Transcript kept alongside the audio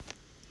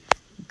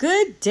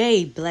Good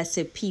day,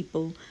 blessed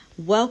people.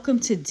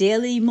 Welcome to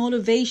Daily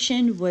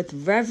Motivation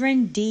with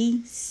Reverend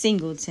D.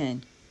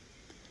 Singleton.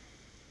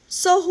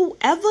 So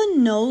whoever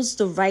knows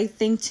the right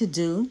thing to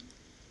do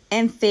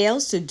and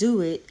fails to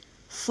do it,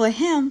 for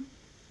him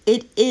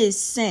it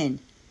is sin.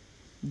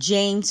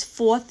 James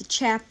 4th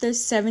chapter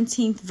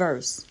 17th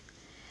verse.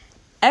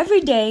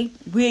 Every day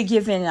we're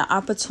given an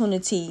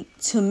opportunity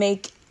to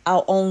make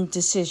our own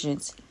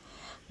decisions.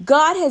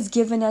 God has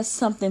given us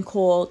something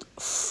called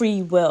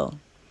free will.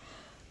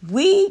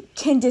 We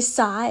can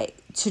decide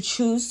to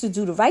choose to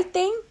do the right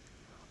thing,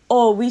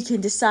 or we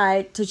can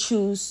decide to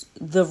choose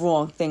the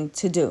wrong thing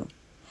to do.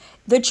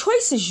 The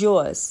choice is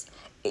yours.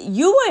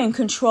 You are in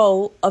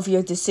control of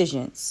your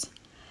decisions.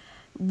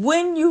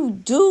 When you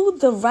do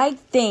the right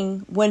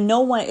thing when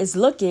no one is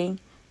looking,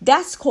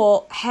 that's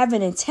called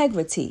having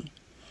integrity.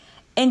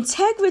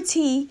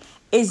 Integrity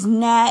is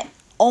not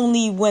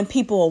only when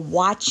people are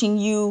watching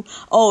you.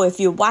 Oh, if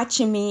you're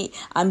watching me,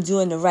 I'm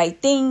doing the right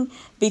thing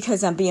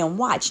because I'm being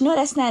watched. No,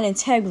 that's not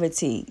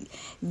integrity.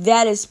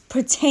 That is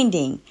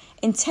pretending.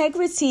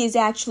 Integrity is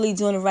actually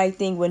doing the right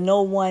thing when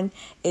no one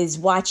is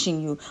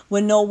watching you,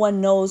 when no one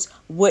knows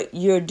what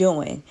you're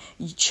doing.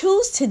 You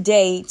choose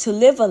today to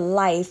live a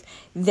life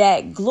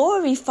that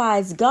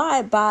glorifies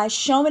God by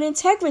showing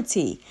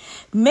integrity.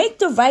 Make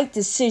the right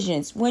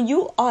decisions. When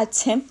you are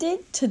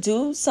tempted to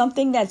do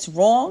something that's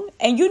wrong,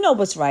 and you know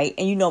what's right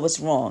and you know what's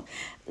wrong.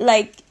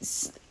 Like,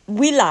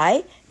 we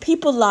lie.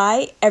 People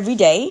lie every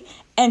day.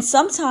 And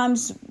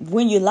sometimes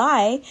when you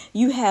lie,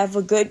 you have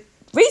a good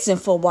reason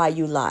for why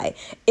you lie.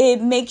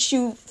 It makes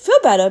you feel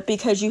better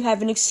because you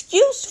have an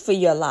excuse for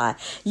your lie.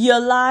 Your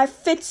lie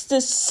fits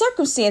the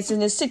circumstance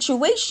and the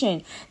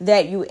situation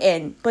that you're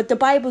in. But the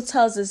Bible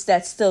tells us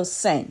that's still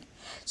sin.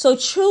 So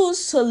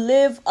choose to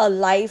live a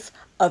life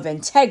of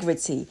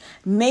integrity.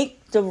 Make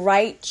the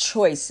right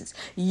choices.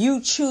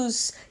 You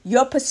choose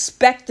your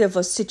perspective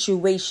of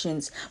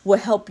situations will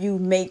help you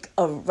make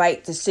a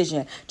right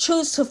decision.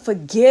 Choose to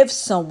forgive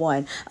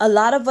someone. A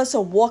lot of us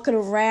are walking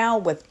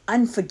around with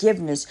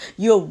unforgiveness.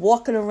 You're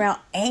walking around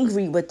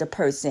angry with the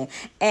person,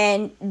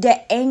 and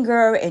the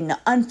anger and the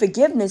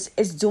unforgiveness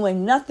is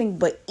doing nothing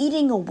but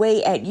eating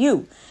away at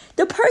you.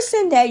 The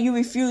person that you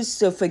refuse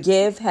to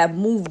forgive have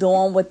moved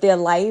on with their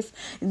life.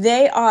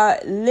 They are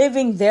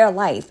living their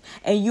life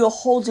and you're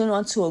holding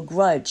on to a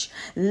grudge.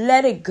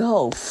 Let it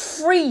go.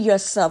 Free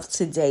yourself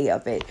today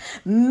of it.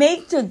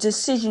 Make the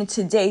decision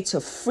today to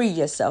free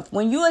yourself.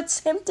 When you are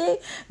tempted,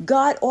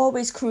 God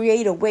always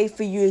create a way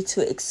for you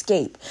to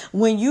escape.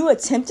 When you are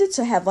tempted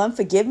to have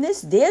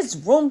unforgiveness, there's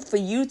room for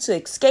you to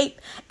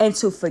escape and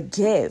to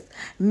forgive.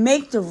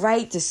 Make the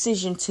right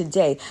decision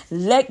today.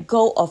 Let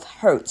go of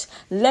hurt.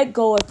 Let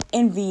go of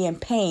envy and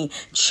pain.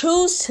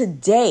 Choose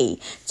today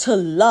to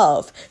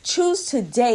love. Choose today